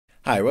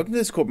Hi, welcome to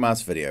this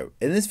Corbettmaths video.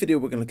 In this video,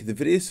 we're going to look at the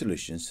video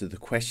solutions to the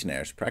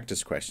questionnaires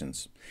practice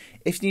questions.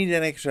 If you need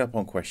any extra help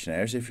on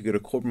questionnaires, if you go to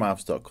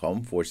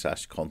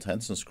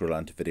corbettmaths.com/contents and scroll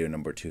down to video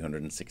number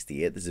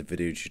 268, there's a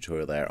video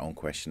tutorial there on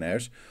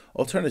questionnaires.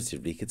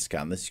 Alternatively, you could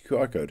scan this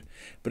QR code.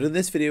 But in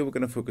this video, we're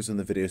going to focus on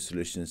the video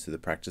solutions to the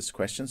practice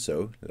questions,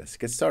 so let's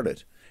get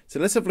started. So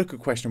let's have a look at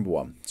question number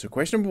one. So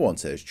question number one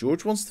says,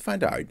 George wants to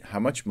find out how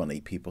much money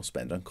people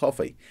spend on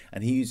coffee.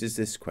 And he uses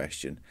this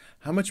question,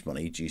 how much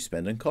money do you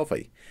spend on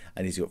coffee?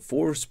 And he's got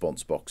four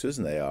response boxes,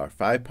 and they are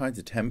 £5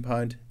 to £10,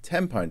 £10 to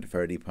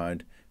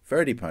 £30,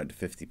 £30 to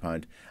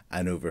 £50,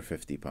 and over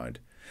 £50.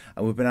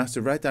 And we've been asked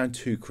to write down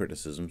two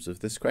criticisms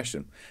of this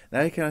question.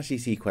 Now you can actually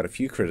see quite a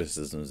few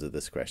criticisms of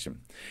this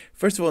question.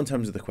 First of all, in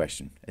terms of the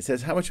question, it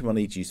says how much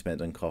money do you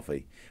spend on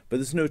coffee? But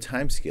there's no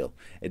time scale.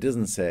 It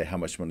doesn't say how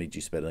much money do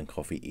you spend on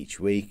coffee each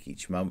week,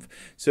 each month.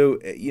 So,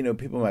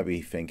 people might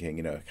be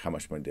thinking, how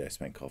much money do I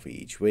spend coffee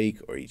each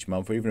week or each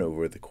month or even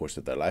over the course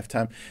of their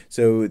lifetime?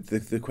 So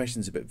the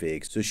question's a bit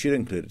vague, so it should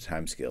include a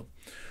time scale.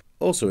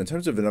 Also, in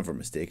terms of another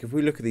mistake, if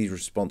we look at these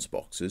response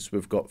boxes,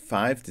 we've got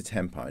 £5 to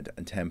 £10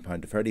 and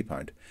 £10 to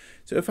 £30.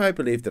 So if I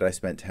believe that I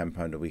spent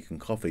 £10 a week on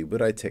coffee,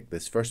 would I tick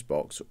this first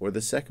box or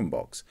the second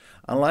box?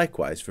 And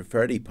likewise, for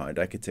 £30,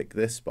 I could tick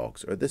this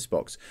box or this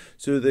box.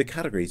 So the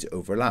categories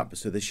overlap,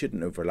 so they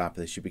shouldn't overlap.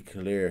 They should be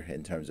clear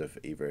in terms of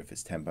either if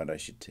it's £10, I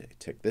should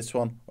tick this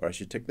one or I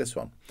should tick this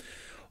one.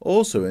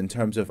 Also, in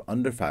terms of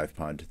under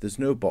 £5, there's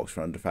no box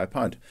for under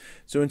 £5.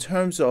 So in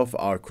terms of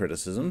our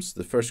criticisms,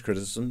 the first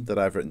criticism that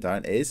I've written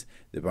down is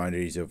the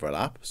boundaries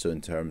overlap. So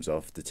in terms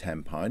of the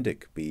 £10,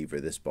 it could be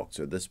either this box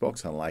or this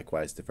box, and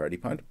likewise the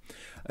 £30.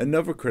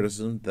 Another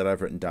criticism that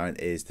I've written down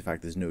is the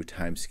fact there's no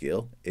time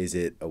scale. Is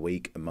it a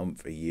week, a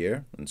month, a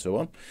year, and so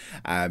on?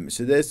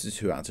 So there's the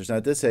two answers. Now, I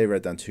did say I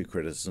wrote down two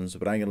criticisms,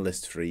 but I'm going to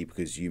list three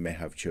because you may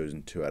have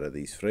chosen two out of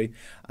these three.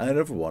 And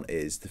another one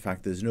is the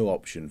fact there's no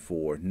option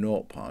for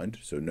 £0,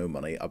 so no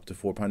money, up to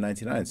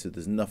 £4.99. So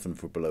there's nothing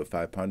for below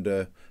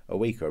 £5 a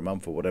week or a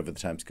month or whatever the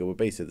time scale would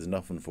be. So there's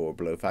nothing for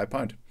below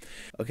 £5.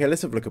 Okay,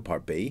 let's have a look at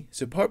part B.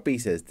 So part B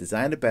says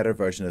design a better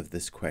version of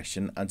this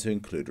question and to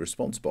include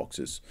response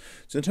boxes.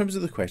 So in terms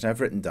of the question,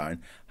 I've written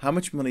down how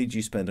much money do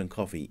you spend on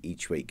coffee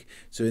each week?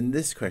 So in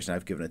this question,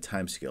 I've given a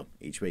time scale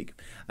each week.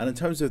 And in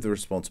terms of the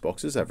response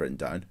boxes, I've written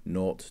down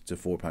 0 to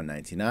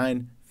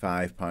 £4.99,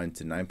 £5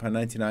 to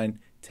 £9.99,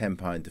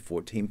 £10 to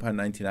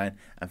 £14.99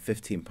 and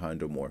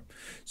 £15 or more.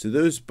 So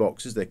those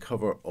boxes, they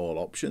cover all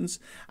options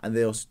and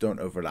they also don't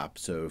overlap.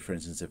 So for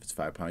instance, if it's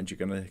 £5, you're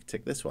going to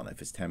tick this one. If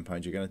it's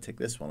 £10, you're going to tick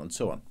this one, and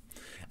so on.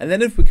 And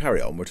then if we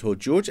carry on, we're told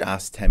George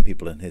asked 10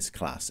 people in his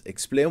class,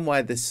 explain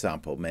why this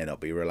sample may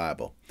not be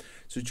reliable.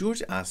 So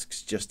George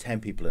asks just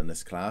 10 people in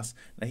this class.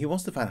 Now he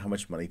wants to find how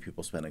much money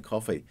people spend on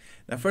coffee.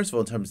 Now first of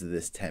all, in terms of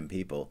this 10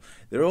 people,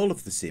 they're all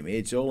of the same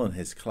age, all in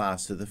his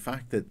class. So the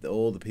fact that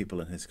all the people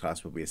in his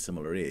class will be a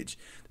similar age,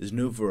 there's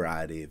no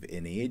variety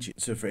in age.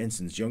 So for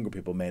instance, younger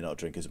people may not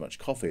drink as much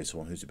coffee as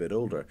someone who's a bit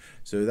older.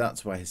 So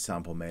that's why his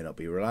sample may not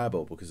be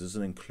reliable, because it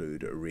doesn't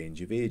include a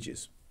range of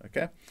ages.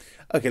 Okay,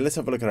 let's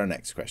have a look at our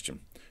next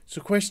question.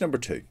 So question number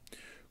two.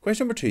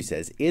 Question number two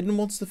says, Aidan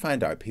wants to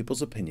find out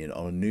people's opinion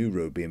on a new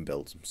road being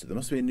built. So there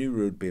must be a new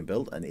road being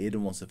built and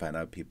Aidan wants to find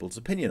out people's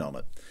opinion on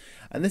it.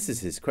 And this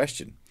is his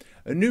question.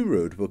 A new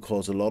road will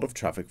cause a lot of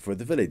traffic for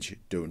the village.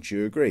 Don't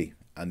you agree?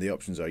 And the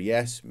options are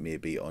yes,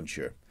 maybe,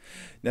 unsure.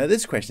 Now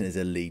this question is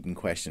a leading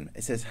question.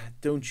 It says,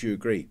 don't you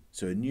agree?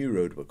 So a new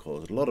road will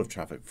cause a lot of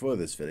traffic for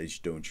this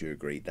village. Don't you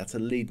agree? That's a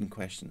leading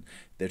question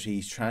that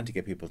he's trying to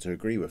get people to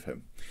agree with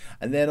him.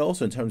 And then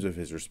also in terms of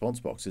his response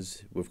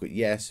boxes, we've got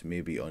yes,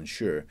 maybe,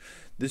 unsure.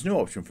 There's no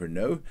option for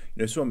no.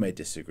 Someone may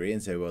disagree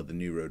and say, well, the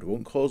new road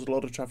won't cause a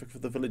lot of traffic for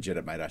the village and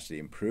it might actually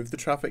improve the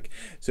traffic.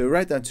 So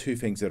write down two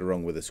things that are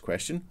wrong with this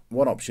question.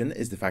 One option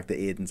is the fact that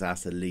Aidan's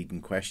asked a leading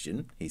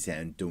question. He's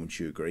saying, don't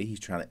you agree? He's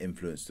trying to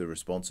influence the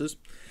responses.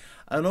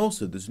 And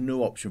also, there's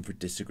no option for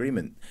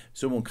disagreement.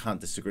 Someone can't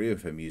disagree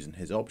with him using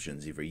his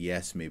options, either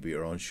yes, maybe,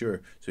 or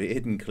unsure. So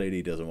Aidan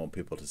clearly doesn't want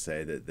people to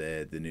say that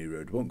the new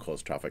road won't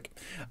cause traffic.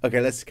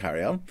 Okay, let's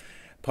carry on.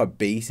 Part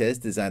B says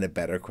design a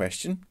better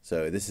question.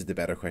 So this is the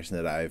better question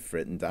that I've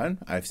written down.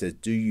 I've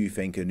said, do you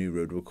think a new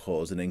road will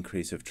cause an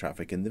increase of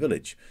traffic in the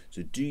village?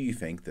 So do you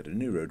think that a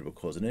new road will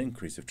cause an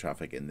increase of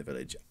traffic in the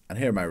village? And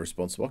here are my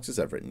response boxes.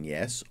 I've written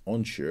yes,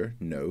 unsure,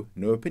 no,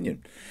 no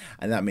opinion.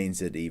 And that means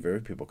that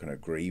either people can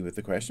agree with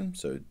the question,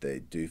 so they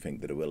do think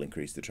that it will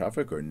increase the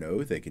traffic, or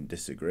no, they can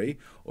disagree,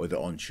 or they're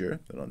unsure,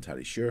 they're not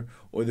entirely sure,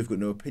 or they've got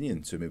no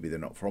opinion, so maybe they're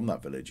not from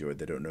that village or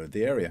they don't know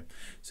the area.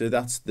 So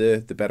that's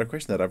the better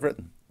question that I've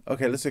written.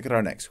 Okay, let's look at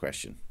our next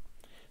question.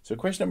 So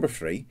question number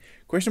three.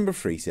 Question number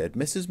three said,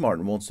 Mrs.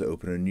 Martin wants to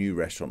open a new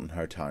restaurant in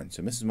her town.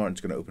 So Mrs.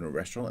 Martin's going to open a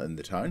restaurant in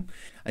the town,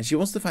 and she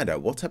wants to find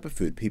out what type of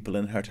food people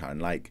in her town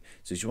like.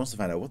 So she wants to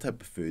find out what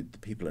type of food the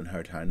people in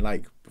her town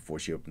like before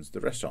she opens the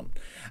restaurant.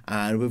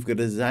 And we've got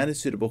to design a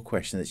suitable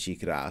question that she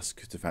could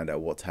ask to find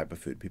out what type of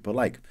food people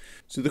like.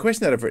 So the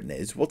question that I've written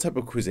is, what type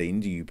of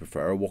cuisine do you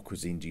prefer? Or what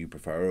cuisine do you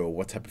prefer? Or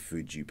what type of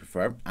food do you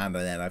prefer? And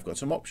then I've got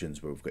some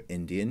options where we've got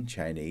Indian,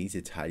 Chinese,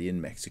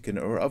 Italian, Mexican,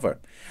 or other.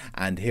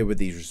 And here with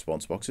these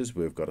response boxes,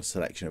 we've got a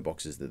selection of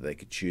boxes that they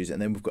could choose,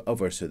 and then we've got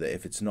other, so that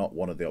if it's not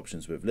one of the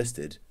options we've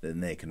listed, then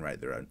they can write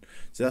their own.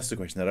 So that's the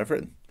question that I've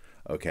written.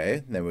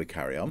 Okay, then we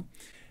carry on.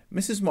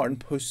 Mrs. Martin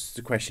posts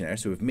the questionnaire.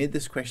 So we've made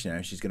this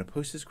questionnaire. She's going to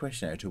post this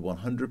questionnaire to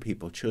 100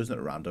 people chosen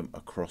at random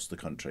across the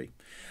country.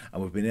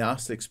 And we've been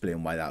asked to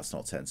explain why that's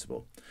not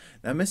sensible.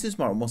 Now, Mrs.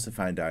 Martin wants to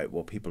find out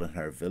what people in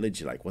her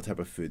village like, what type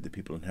of food the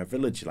people in her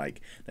village like.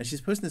 Now, she's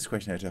posting this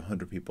questionnaire to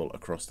 100 people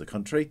across the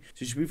country.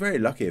 So she'll be very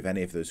lucky if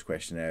any of those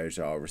questionnaires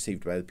are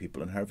received by the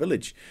people in her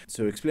village.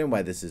 So explain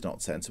why this is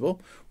not sensible.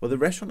 Well, the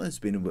restaurant has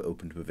been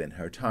opened within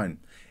her town.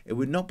 It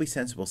would not be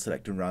sensible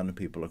selecting random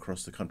people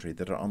across the country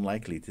that are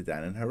unlikely to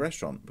dine in her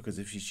restaurant, because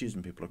if she's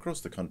choosing people across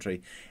the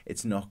country,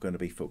 it's not going to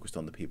be focused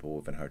on the people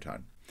within her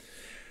town.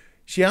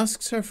 She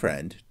asks her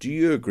friend, do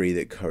you agree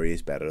that curry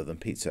is better than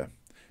pizza?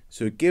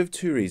 So give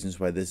 2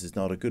 reasons why this is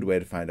not a good way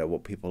to find out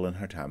what people in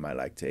her town might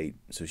like to eat.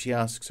 So she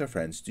asks her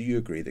friends, do you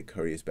agree that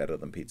curry is better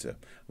than pizza?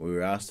 We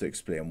were asked to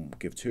explain,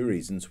 give 2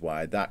 reasons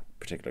why that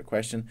particular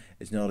question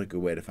is not a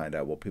good way to find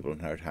out what people in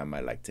her town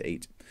might like to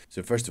eat.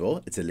 So first of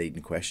all, it's a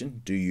leading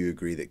question. Do you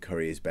agree that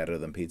curry is better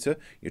than pizza?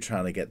 You're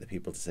trying to get the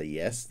people to say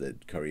yes,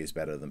 that curry is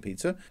better than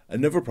pizza.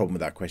 Another problem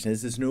with that question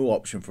is there's no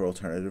option for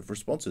alternative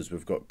responses.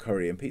 We've got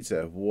curry and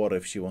pizza. What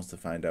if she wants to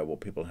find out what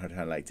people in her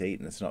town like to eat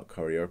and it's not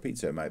curry or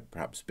pizza? It might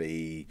perhaps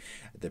be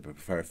they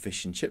prefer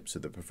fish and chips, or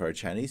they prefer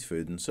Chinese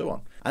food, and so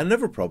on. And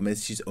another problem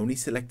is she's only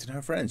selecting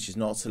her friends. She's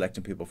not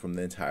selecting people from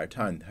the entire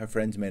town. Her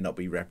friends may not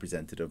be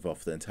representative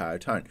of the entire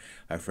town.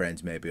 Her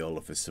friends may be all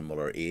of a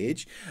similar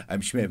age.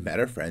 She may have met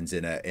her friends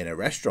in a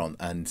restaurant,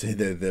 and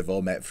they've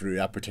all met through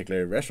that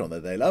particular restaurant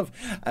that they love.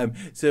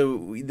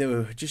 So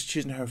just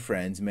choosing her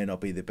friends may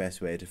not be the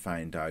best way to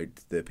find out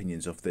the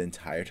opinions of the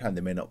entire town.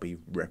 They may not be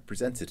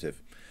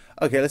representative.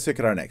 Okay, let's look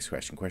at our next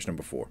question, question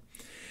number 4.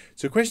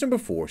 So question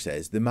number 4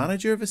 says, the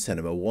manager of a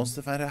cinema wants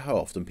to find out how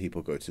often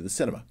people go to the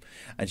cinema.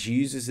 And she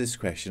uses this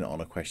question on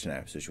a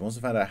questionnaire. So she wants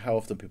to find out how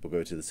often people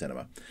go to the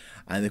cinema.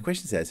 And the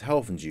question says, how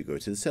often do you go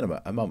to the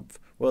cinema? A month.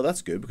 Well,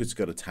 that's good because it's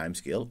got a time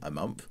scale, a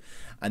month.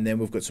 And then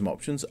we've got some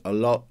options, a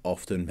lot,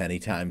 often, many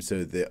times.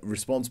 So the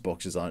response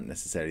boxes aren't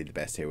necessarily the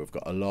best here. We've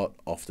got a lot,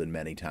 often,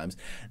 many times.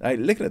 Now,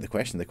 looking at the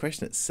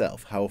question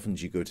itself, how often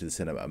do you go to the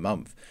cinema a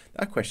month?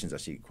 That question is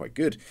actually quite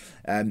good.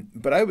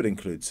 But I would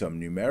include some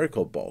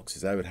numerical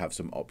boxes. I would have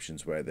some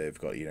options where they've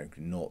got,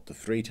 0 to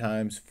 3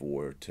 times,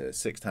 4 to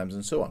 6 times,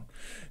 and so on.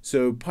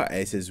 So part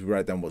A says,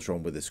 write down what's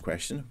wrong with this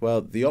question.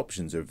 Well, the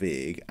options are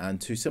vague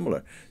and too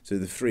similar. So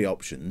the 3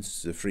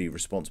 options, the 3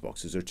 response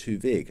boxes are too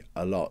vague.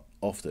 A lot,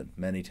 often,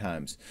 many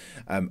times.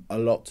 A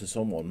lot to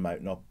someone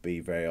might not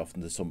be very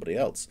often to somebody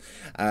else.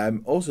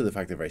 Also, the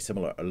fact they're very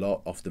similar, a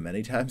lot, often,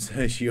 many times.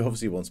 She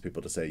obviously wants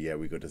people to say, yeah,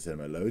 we go to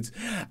cinema loads.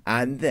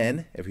 And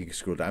then, if we can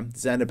scroll down,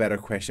 design a better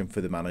question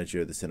for the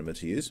manager of the cinema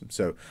to use.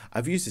 So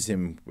I've used the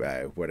same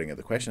wording of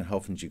the question, how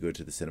often do you go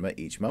to the cinema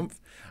each month?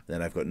 And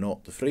then I've got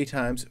 0 to 3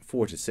 times,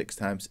 4 to 6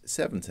 times,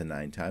 7 to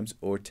 9 times,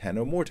 or 10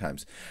 or more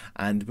times.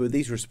 And with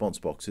these response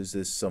boxes,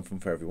 there's something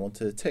for everyone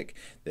to tick.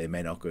 They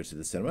may not go to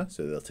the cinema,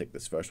 so they'll tick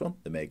this first one.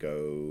 They may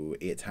go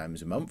 8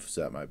 times a month, so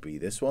that might be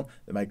this one.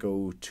 They might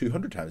go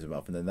 200 times a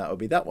month, and then that would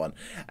be that one.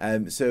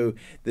 So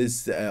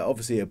there's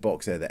obviously a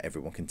box there that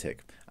everyone can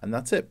tick, and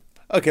that's it.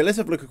 Okay, let's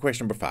have a look at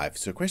question number 5.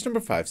 So question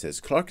number 5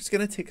 says, Clark is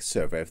going to take a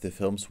survey of the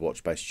films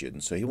watched by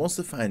students. So he wants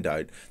to find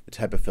out the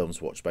type of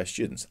films watched by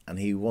students, and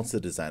he wants to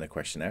design a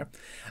questionnaire.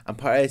 And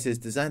part A says,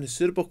 design a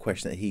suitable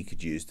question that he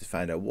could use to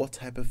find out what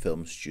type of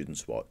films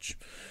students watch.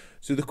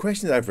 So the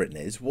question that I've written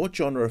is, what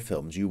genre of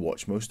film do you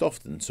watch most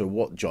often? So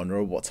what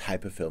genre, what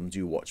type of film do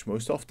you watch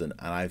most often?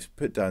 And I've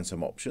put down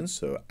some options,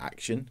 so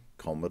action,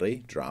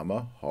 comedy,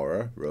 drama,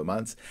 horror,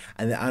 romance,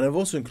 and I've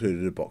also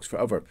included a box for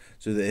other,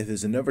 so that if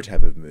there's another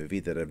type of movie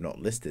that I've not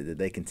listed, that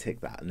they can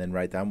tick that and then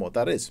write down what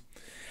that is.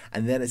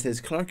 And then it says,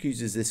 Clark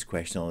uses this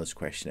question on his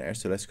questionnaire.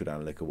 So let's go down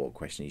and look at what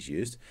question he's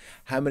used.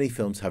 How many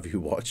films have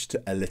you watched?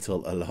 A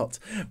little, a lot.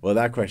 Well,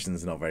 that question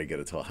is not very good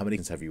at all. How many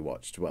films have you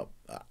watched? Well,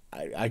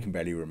 I can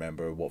barely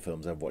remember what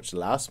films I've watched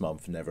last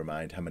month, never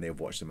mind how many I've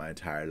watched in my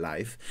entire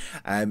life.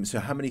 So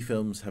how many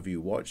films have you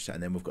watched?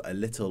 And then we've got a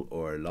little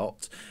or a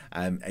lot.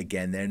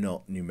 Again, they're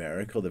not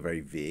numerical, they're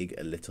very vague.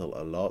 A little,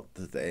 a lot.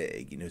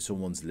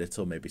 Someone's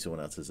little, maybe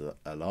someone else is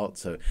a lot,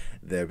 so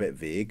they're a bit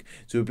vague.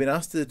 So we've been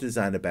asked to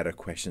design a better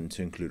question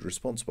to include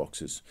response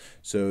boxes.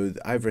 So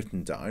I've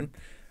written down,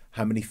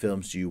 how many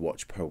films do you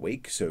watch per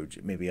week? So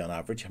maybe on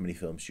average, how many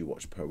films do you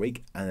watch per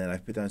week? And then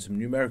I've put down some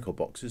numerical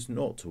boxes,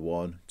 0 to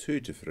 1, 2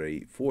 to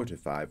 3, 4 to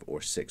 5,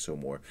 or 6 or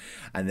more.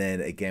 And then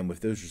again,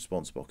 with those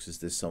response boxes,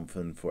 there's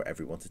something for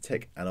everyone to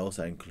tick. And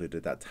also I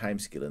included that time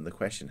scale in the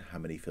question, how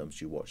many films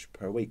do you watch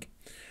per week?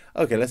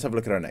 Okay, let's have a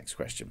look at our next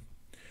question.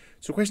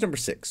 So question number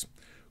 6.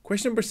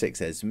 Question number 6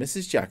 says,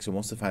 Mrs. Jackson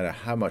wants to find out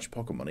how much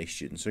pocket money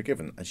students are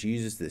given, and she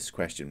uses this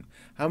question: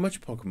 how much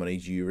pocket money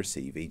do you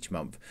receive each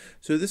month?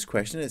 So this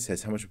question, it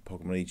says how much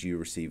pocket money do you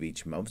receive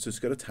each month, so it's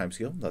got a time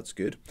scale, that's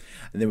good.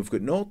 And then we've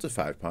got 0 to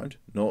 £5,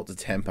 0 to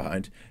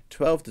 £10,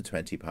 12 to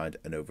 £20,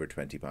 and over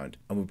 £20.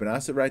 And we've been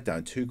asked to write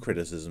down 2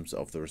 criticisms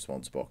of the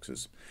response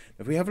boxes.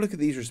 If we have a look at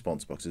these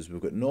response boxes, we've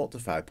got 0 to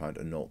 £5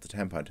 and 0 to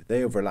 £10.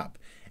 They overlap.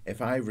 If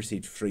I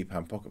received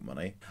 £3 pocket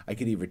money, I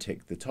could either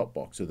tick the top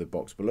box or the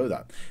box below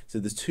that. So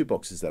there's 2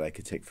 boxes that I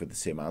could tick for the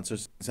same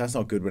answers. So that's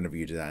not good whenever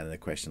you're designing a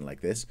question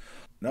like this.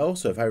 Now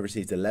also, if I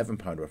received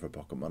 £11 worth of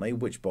pocket money,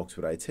 which box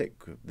would I tick?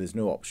 There's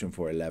no option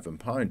for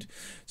 £11.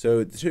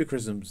 So the 2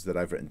 criticisms that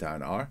I've written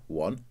down are: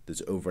 1,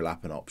 there's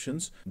overlap in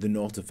options. The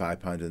 0 to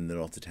 £5 and the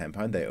 0 to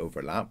 £10, they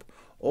overlap.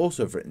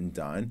 Also, I've written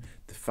down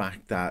the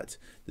fact that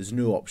there's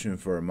no option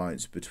for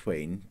amounts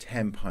between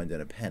 £10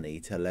 and a penny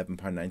to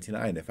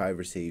 £11.99. If I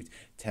received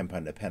 £10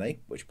 and a penny,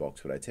 which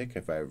box would I tick?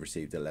 If I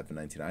received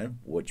 £11.99,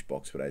 which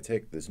box would I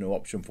tick? There's no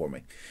option for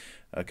me.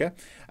 Okay,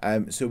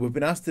 so we've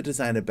been asked to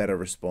design a better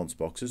response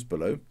boxes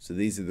below. So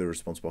these are the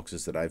response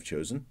boxes that I've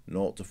chosen: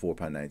 0 to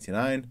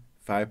 £4.99,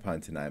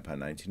 £5 to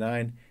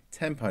 £9.99,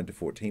 £10 to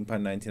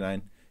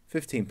 £14.99,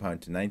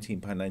 £15 to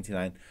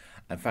 £19.99,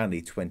 and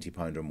finally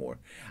 £20 or more.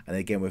 And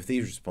again, with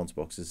these response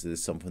boxes,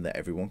 there's something that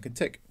everyone can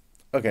tick.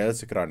 Okay,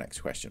 let's look at our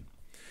next question.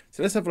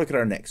 So let's have a look at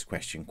our next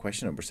question,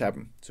 question number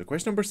 7. So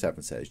question number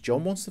 7 says,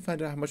 John wants to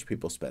find out how much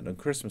people spend on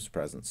Christmas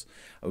presents.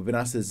 And we've been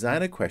asked to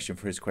design a question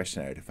for his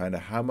questionnaire to find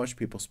out how much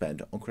people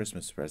spend on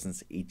Christmas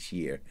presents each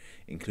year.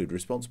 Include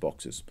response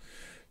boxes.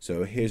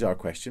 So here's our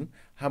question: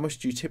 how much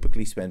do you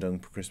typically spend on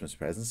Christmas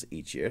presents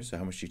each year? So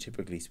how much do you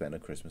typically spend on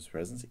Christmas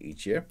presents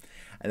each year?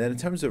 And then in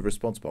terms of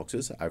response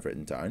boxes, I've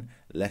written down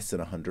less than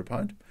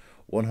 £100,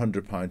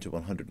 £100 to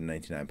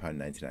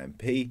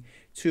 £199.99p,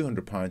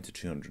 £200 to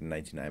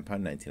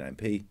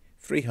 £299.99p,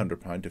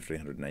 £300 to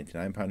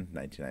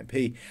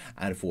 £399.99p,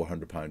 and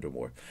 £400 or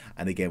more.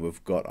 And again,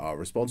 we've got our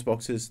response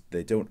boxes.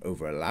 They don't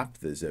overlap.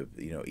 There's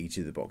each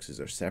of the boxes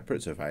are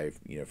separate. So if I,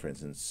 for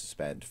instance,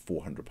 spent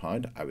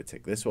 £400, I would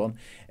tick this one.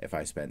 If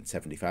I spent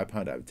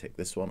 £75, I would tick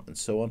this one, and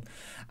so on.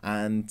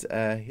 And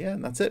yeah,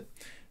 and that's it.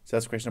 So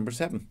that's question number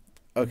 7.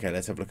 Okay,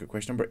 let's have a look at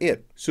question number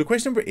 8. So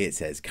question number 8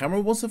 says,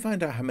 Cameron wants to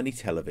find out how many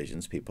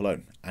televisions people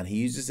own, and he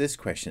uses this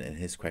question in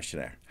his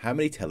questionnaire. How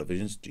many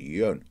televisions do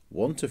you own?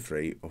 1 to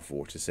 3 or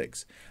 4 to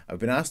 6? I've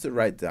been asked to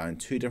write down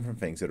 2 different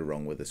things that are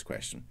wrong with this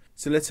question.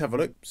 So let's have a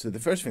look. So the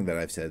first thing that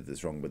I've said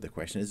that's wrong with the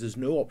question is there's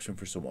no option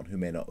for someone who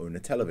may not own a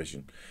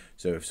television.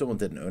 So if someone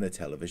didn't own a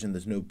television,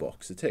 there's no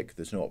box to tick.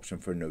 There's no option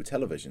for no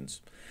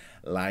televisions.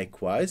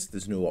 Likewise,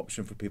 there's no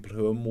option for people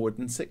who own more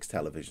than 6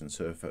 televisions.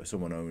 So if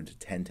someone owned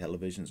 10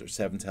 televisions or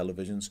 7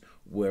 televisions,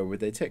 where would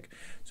they tick?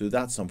 So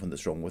that's something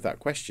that's wrong with that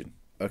question.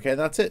 Okay,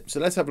 that's it. So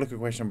let's have a look at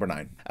question number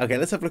 9. Okay,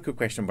 let's have a look at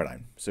question number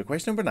 9. So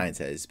question number 9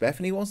 says,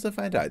 Bethany wants to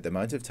find out the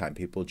amount of time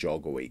people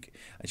jog a week,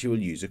 and she will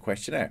use a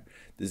questionnaire.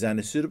 Design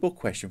a suitable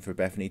question for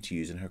Bethany to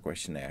use in her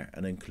questionnaire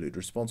and include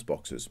response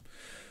boxes.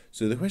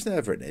 So the question that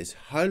I've written is,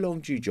 how long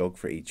do you jog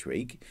for each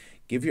week?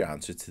 Give your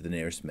answer to the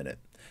nearest minute.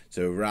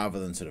 So rather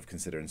than sort of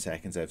considering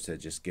seconds, I've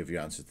said just give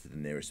your answer to the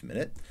nearest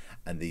minute.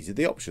 And these are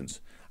the options.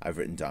 I've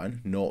written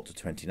down 0 to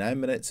 29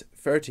 minutes,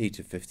 30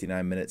 to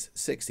 59 minutes,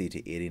 60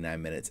 to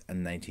 89 minutes,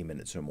 and 90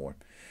 minutes or more.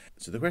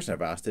 So the question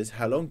I've asked is,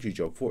 how long do you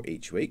jog for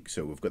each week?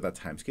 So we've got that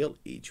time scale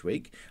each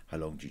week. How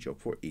long do you jog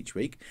for each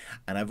week?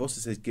 And I've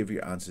also said give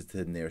your answer to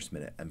the nearest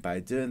minute. And by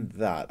doing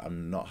that,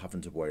 I'm not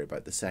having to worry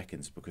about the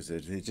seconds because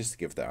it's just to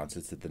give the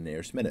answer to the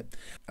nearest minute.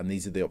 And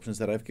these are the options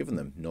that I've given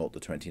them: 0 to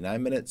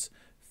 29 minutes,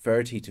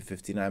 30 to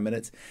 59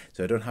 minutes.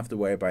 So I don't have to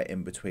worry about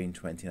in between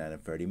 29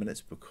 and 30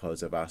 minutes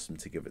because I've asked them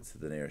to give it to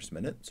the nearest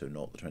minute. So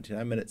 0 to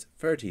 29 minutes,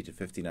 30 to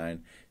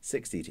 59,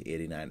 60 to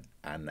 89,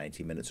 and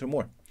 90 minutes or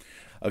more.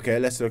 Okay,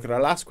 let's look at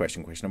our last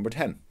question, question number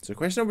 10. So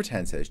question number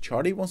 10 says,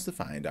 Charlie wants to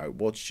find out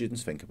what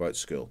students think about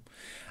school.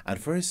 And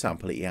for his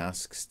sample, he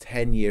asks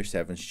 10 Year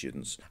 7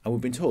 students. And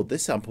we've been told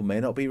this sample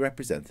may not be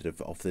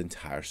representative of the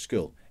entire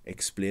school.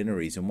 Explain a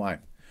reason why.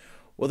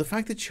 Well, the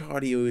fact that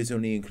Charlie is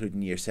only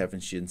including Year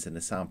 7 students in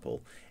the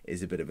sample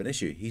is a bit of an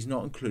issue. He's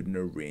not including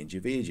a range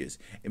of ages.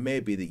 It may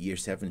be that Year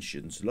 7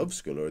 students love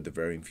school or they're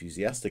very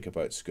enthusiastic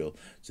about school,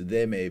 so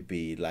they may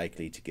be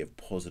likely to give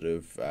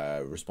positive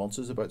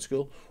responses about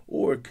school,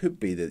 or it could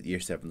be that Year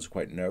 7 is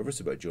quite nervous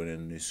about joining a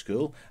new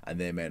school and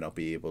they may not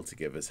be able to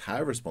give as high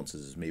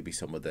responses as maybe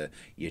some of the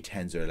Year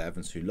 10s or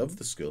 11s who love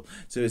the school.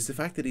 So it's the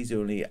fact that he's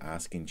only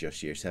asking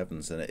just Year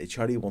 7s, and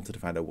Charlie wanted to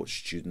find out what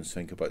students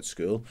think about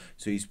school,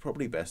 so he's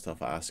probably best off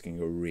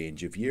asking a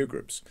range of year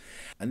groups.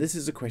 And this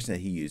is a question that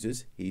he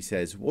uses. He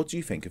says, what do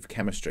you think of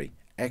chemistry?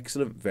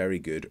 excellent, very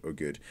good, or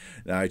good.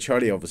 Now,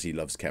 Charlie obviously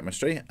loves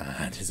chemistry,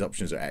 and his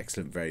options are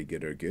excellent, very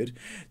good, or good.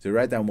 So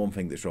write down one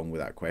thing that's wrong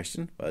with that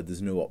question.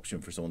 There's no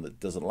option for someone that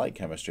doesn't like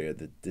chemistry or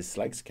that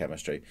dislikes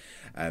chemistry.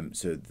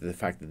 So the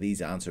fact that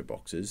these answer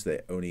boxes,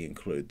 they only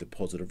include the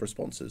positive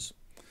responses.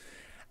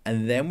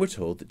 And then we're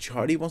told that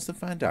Charlie wants to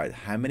find out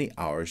how many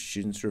hours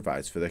students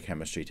revise for their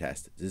chemistry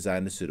test.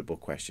 Design a suitable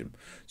question.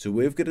 So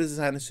we've got to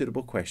design a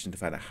suitable question to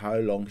find out how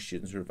long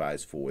students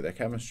revise for their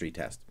chemistry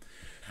test.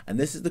 And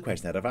this is the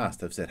question that I've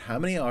asked. I've said, how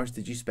many hours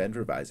did you spend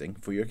revising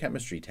for your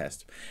chemistry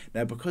test?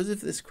 Now, because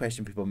of this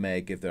question, people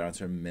may give their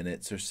answer in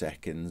minutes or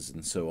seconds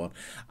and so on.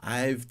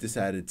 I've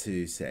decided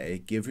to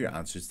say, give your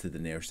answers to the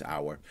nearest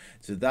hour.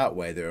 So that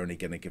way, they're only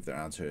going to give their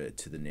answer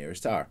to the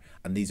nearest hour.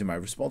 And these are my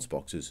response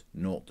boxes: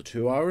 0 to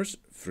 2 hours,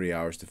 3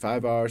 hours to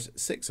 5 hours,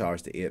 6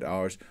 hours to 8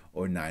 hours,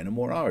 or 9 or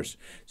more hours.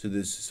 So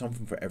there's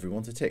something for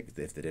everyone to tick.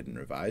 If they didn't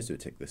revise, they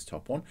would tick this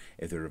top one.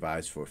 If they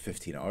revised for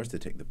 15 hours, they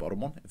tick the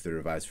bottom one. If they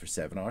revised for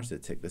 7 hours, they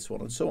tick this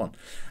one, and so on.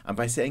 And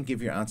by saying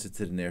give your answer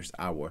to the nearest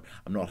hour,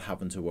 I'm not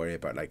having to worry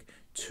about like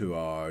 2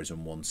 hours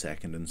and 1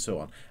 second and so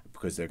on,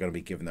 because they're going to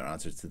be giving their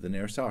answers to the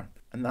nearest hour.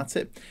 And that's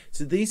it.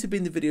 So these have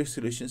been the video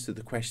solutions to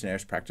the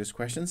questionnaires practice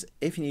questions.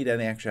 If you need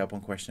any extra help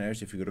on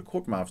questionnaires, if you go to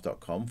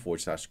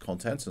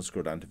corbettmaths.com/contents and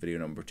scroll down to video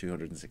number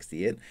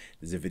 268,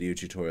 there's a video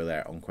tutorial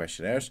there on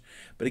questionnaires.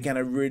 But again,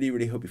 I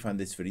really hope you found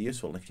this video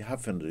useful. And if you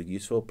have found it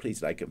useful,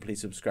 please like it and please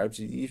subscribe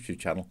to the YouTube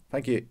channel.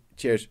 Thank you.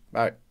 Cheers.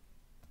 Bye.